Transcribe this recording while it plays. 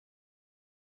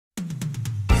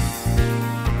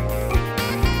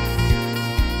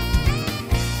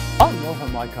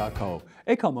Makawao,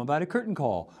 a Komabata Curtain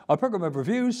Call, a program of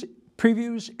reviews,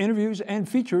 previews, interviews, and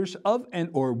features of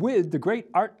and or with the great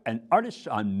art and artists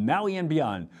on Maui and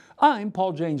beyond. I'm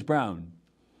Paul James Brown.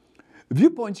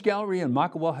 Viewpoints Gallery in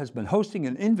Makawao has been hosting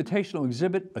an invitational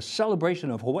exhibit, a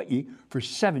celebration of Hawaii, for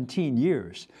 17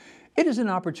 years. It is an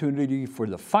opportunity for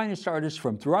the finest artists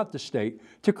from throughout the state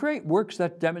to create works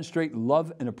that demonstrate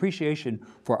love and appreciation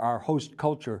for our host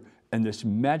culture and this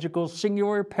magical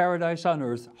singular paradise on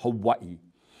earth, Hawaii.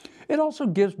 It also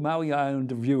gives Maui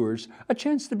Island viewers a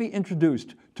chance to be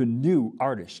introduced to new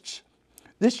artists.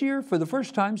 This year, for the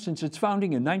first time since its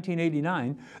founding in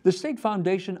 1989, the State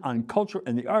Foundation on Culture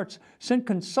and the Arts sent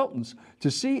consultants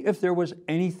to see if there was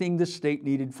anything the state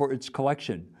needed for its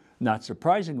collection. Not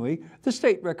surprisingly, the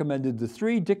state recommended the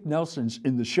three Dick Nelsons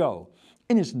in the show.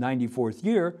 In his 94th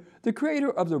year, the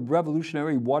creator of the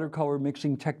revolutionary watercolor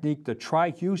mixing technique, the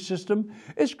Trio Hue System,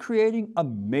 is creating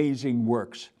amazing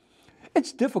works.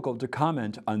 It's difficult to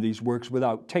comment on these works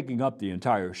without taking up the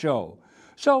entire show.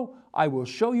 So I will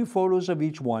show you photos of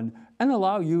each one and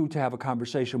allow you to have a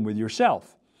conversation with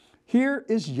yourself. Here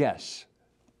is Yes.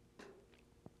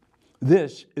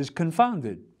 This is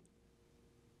Confounded.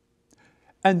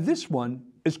 And this one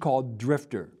is called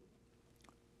Drifter.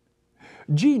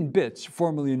 Gene Bitts,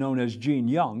 formerly known as Gene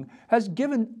Young, has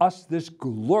given us this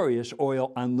glorious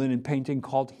oil on linen painting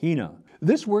called Hina.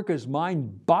 This work is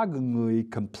mind-bogglingly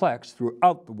complex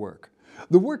throughout the work.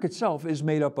 The work itself is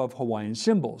made up of Hawaiian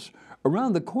symbols.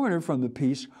 Around the corner from the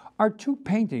piece are two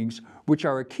paintings which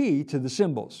are a key to the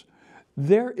symbols.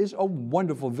 There is a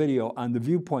wonderful video on the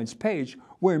Viewpoints page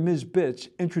where Ms. Bitts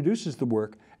introduces the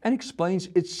work and explains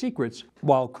its secrets,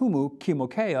 while Kumu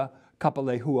Kimokea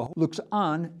Kapalehua looks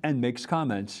on and makes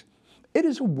comments. It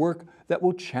is a work that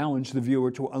will challenge the viewer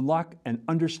to unlock and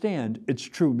understand its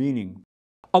true meaning.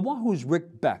 Oahu's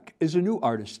Rick Beck is a new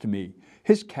artist to me.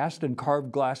 His cast and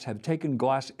carved glass have taken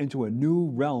glass into a new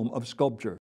realm of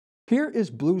sculpture. Here is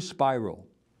Blue Spiral.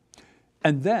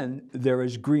 And then there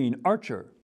is Green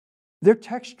Archer. Their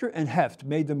texture and heft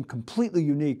made them completely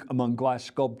unique among glass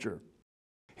sculpture.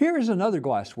 Here is another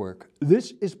glass work.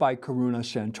 This is by Karuna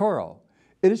Santoro.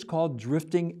 It is called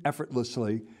Drifting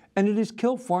Effortlessly, and it is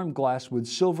kill-formed glass with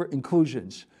silver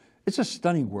inclusions. It's a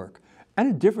stunning work, and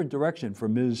a different direction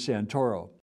from Ms. Santoro.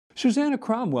 Susanna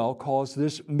Cromwell calls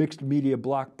this mixed media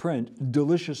block print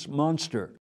Delicious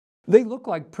Monster. They look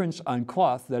like prints on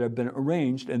cloth that have been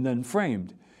arranged and then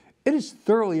framed. It is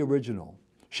thoroughly original.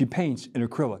 She paints in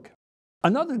acrylic.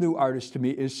 Another new artist to me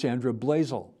is Sandra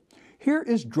Blazel. Here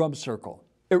is Drum Circle.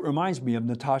 It reminds me of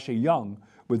Natasha Young,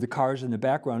 with the cars in the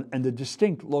background and the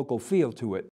distinct local feel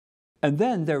to it. And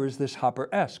then there is this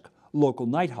Hopper-esque, Local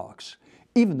Nighthawks.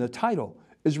 Even the title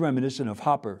is reminiscent of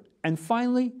Hopper. And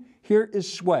finally, here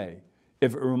is Sway.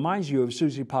 If it reminds you of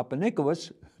Susie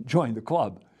Papanikolaou, join the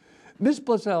club. Ms.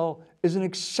 Blazel is an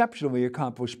exceptionally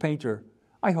accomplished painter.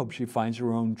 I hope she finds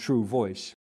her own true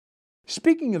voice.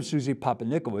 Speaking of Susie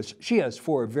Papanikolaou, she has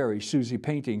 4 very Susie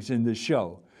paintings in this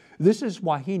show. This is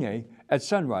Wahine at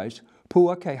sunrise,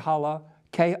 Pua Kehala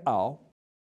Ke'au,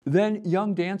 then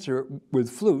Young Dancer with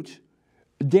Flute,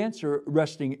 Dancer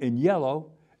Resting in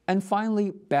Yellow, and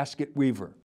finally Basket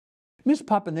Weaver. Ms.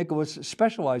 Papanikolaou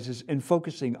specializes in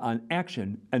focusing on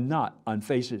action and not on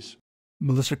faces.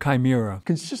 Melissa Chimera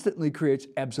consistently creates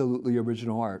absolutely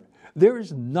original art. There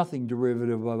is nothing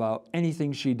derivative about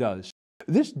anything she does.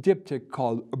 This diptych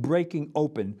called Breaking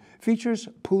Open features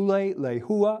Pule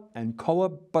Lehua and Koa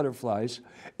butterflies.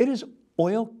 It is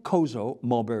oil kozo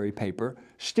mulberry paper,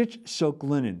 stitched silk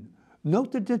linen.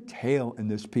 Note the detail in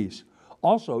this piece.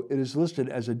 Also, it is listed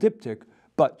as a diptych,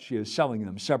 but she is selling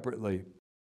them separately.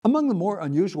 Among the more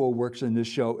unusual works in this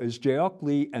show is Jaok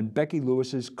Lee and Becky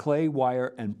Lewis's Clay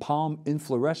Wire and Palm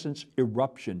Inflorescence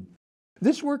Eruption.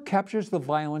 This work captures the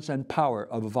violence and power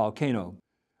of a volcano.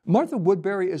 Martha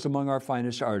Woodbury is among our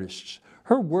finest artists.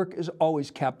 Her work is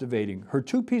always captivating. Her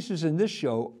 2 pieces in this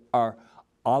show are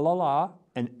Alala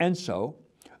and Enso.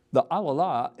 The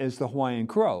Alala is the Hawaiian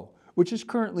crow, which is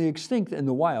currently extinct in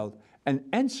the wild, and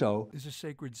Enso is a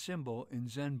sacred symbol in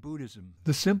Zen Buddhism.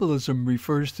 The symbolism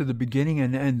refers to the beginning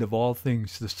and end of all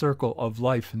things, the circle of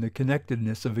life and the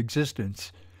connectedness of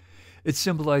existence. It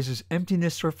symbolizes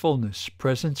emptiness or fullness,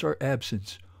 presence or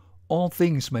absence. All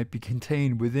things might be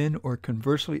contained within or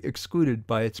conversely excluded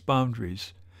by its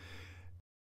boundaries.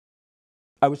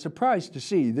 I was surprised to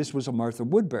see this was a Martha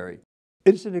Woodbury.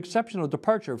 It is an exceptional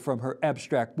departure from her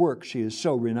abstract work she is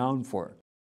so renowned for.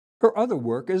 Her other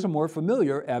work is a more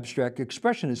familiar abstract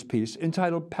expressionist piece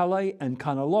entitled Pele and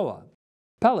Kanaloa.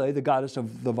 Pele, the goddess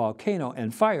of the volcano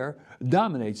and fire,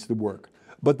 dominates the work,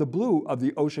 but the blue of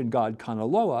the ocean god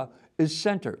Kanaloa is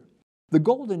center. The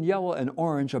golden yellow and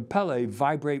orange of Pele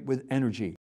vibrate with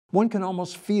energy. One can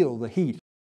almost feel the heat.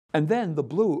 And then the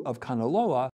blue of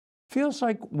Kanaloa feels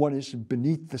like one is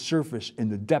beneath the surface in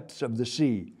the depths of the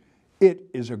sea. It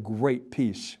is a great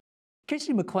piece.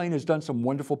 Casey McLean has done some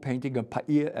wonderful painting of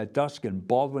Paia at dusk in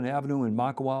Baldwin Avenue in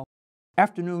Makawao.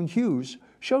 Afternoon Hues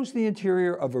shows the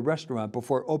interior of a restaurant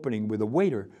before opening with a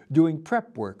waiter doing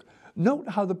prep work. Note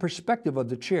how the perspective of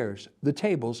the chairs, the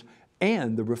tables,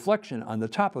 and the reflection on the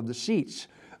top of the seats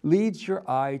leads your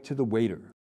eye to the waiter.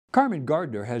 Carmen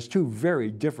Gardner has two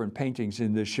very different paintings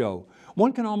in this show.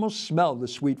 One can almost smell the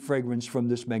sweet fragrance from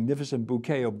this magnificent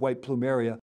bouquet of white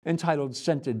plumeria entitled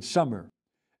Scented Summer.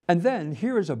 And then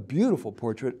here is a beautiful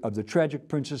portrait of the tragic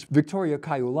Princess Victoria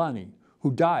Kaiulani,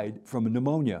 who died from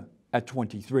pneumonia at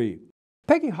 23.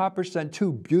 Peggy Hopper sent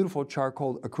two beautiful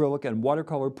charcoal, acrylic, and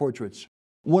watercolor portraits.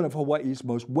 One of Hawaii's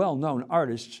most well-known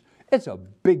artists. It's a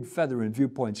big feather in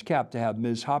Viewpoint's cap to have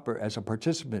Ms. Hopper as a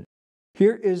participant.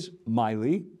 Here is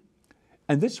Miley,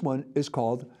 and this one is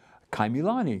called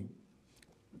Kaimilani.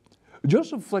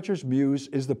 Joseph Fletcher's muse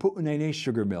is the Pu'unene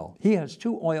Sugar Mill. He has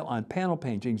two oil-on panel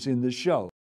paintings in this show.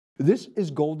 This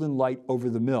is Golden Light over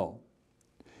the mill.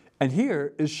 And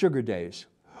here is Sugar Days.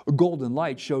 Golden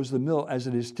Light shows the mill as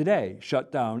it is today,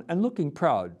 shut down and looking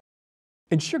proud.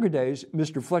 In Sugar Days,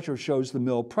 Mr. Fletcher shows the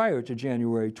mill prior to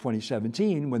January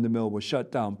 2017 when the mill was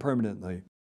shut down permanently.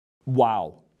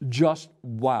 Wow, just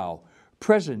wow.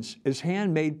 Presence is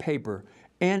handmade paper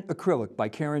and acrylic by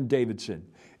Karen Davidson.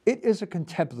 It is a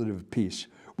contemplative piece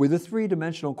with a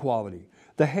three-dimensional quality.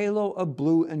 The halo of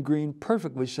blue and green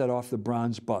perfectly set off the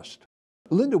bronze bust.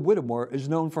 Linda Whittemore is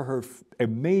known for her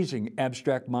amazing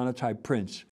abstract monotype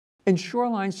prints. In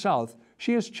Shoreline South,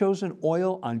 she has chosen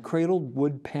oil on cradled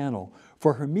wood panel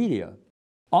for her media.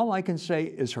 All I can say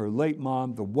is her late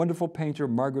mom, the wonderful painter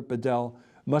Margaret Bedell,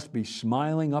 must be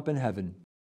smiling up in heaven.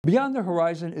 Beyond the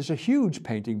Horizon is a huge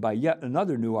painting by yet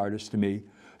another new artist to me,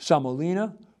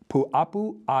 Samolina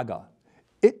Pu'apu Aga.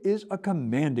 It is a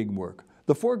commanding work.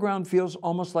 The foreground feels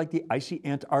almost like the icy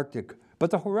Antarctic, but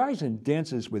the horizon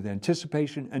dances with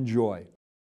anticipation and joy.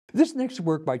 This next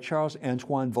work by Charles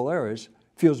Antoine Valeras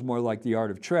feels more like the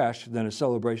art of trash than a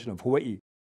celebration of Hawaii.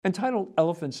 Entitled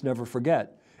Elephants Never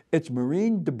Forget, it's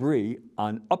marine debris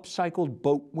on upcycled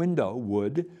boat window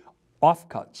wood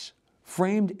offcuts,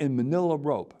 framed in manila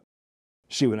rope.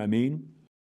 See what I mean?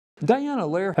 Diana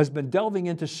Lair has been delving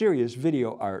into serious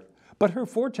video art, but her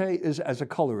forte is as a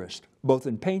colorist, both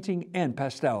in painting and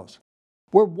pastels.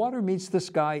 Where water meets the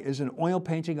sky is an oil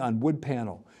painting on wood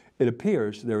panel. It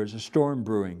appears there is a storm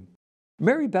brewing.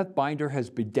 Mary Beth Binder has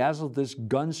bedazzled this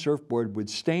gun surfboard with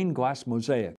stained glass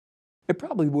mosaic. It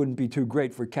probably wouldn't be too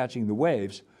great for catching the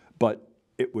waves, but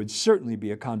it would certainly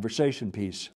be a conversation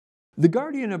piece. The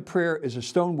Guardian of Prayer is a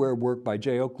stoneware work by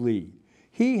J.Oak Lee.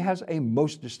 He has a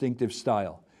most distinctive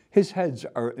style. His heads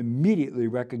are immediately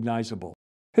recognizable.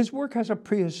 His work has a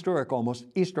prehistoric, almost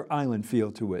Easter Island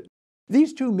feel to it.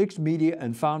 These two mixed media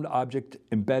and found object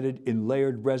embedded in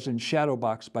layered resin shadow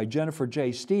box by Jennifer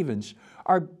J. Stevens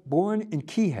are born in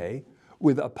Kihei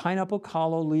with a pineapple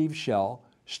hollow leaf shell,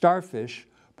 starfish,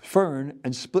 fern,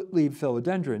 and split-leaf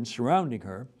philodendron surrounding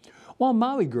her, while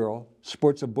Maui Girl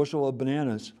sports a bushel of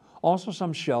bananas, also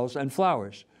some shells and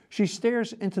flowers. She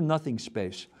stares into nothing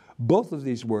space. Both of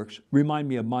these works remind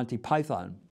me of Monty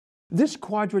Python. This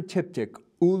quadrityptic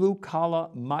Ulu Kala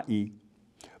Ma'i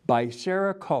by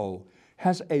Sarah Koh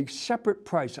has a separate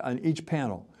price on each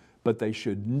panel, but they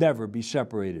should never be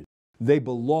separated. They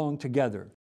belong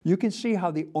together. You can see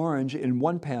how the orange in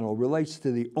one panel relates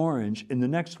to the orange in the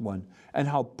next one, and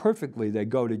how perfectly they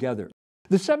go together.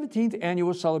 The 17th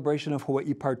Annual Celebration of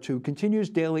Hawaii Part 2 continues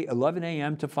daily 11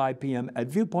 a.m. to 5 p.m. at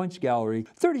Viewpoints Gallery,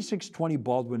 3620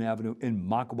 Baldwin Avenue in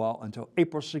Makawao until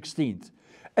April 16th.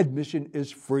 Admission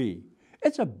is free.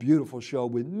 It's a beautiful show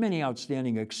with many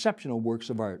outstanding, exceptional works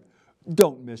of art.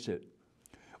 Don't miss it.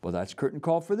 Well, that's Curtain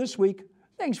Call for this week.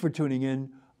 Thanks for tuning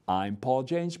in. I'm Paul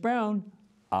James Brown.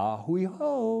 Ahui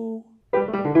ho!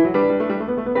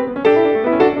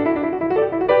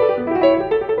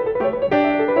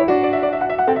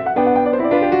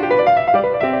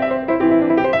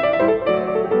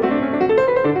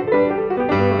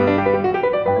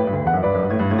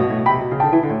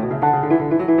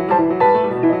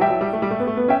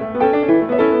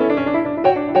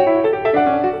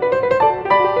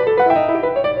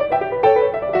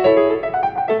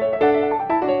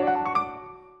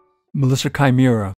 Melissa Chimera.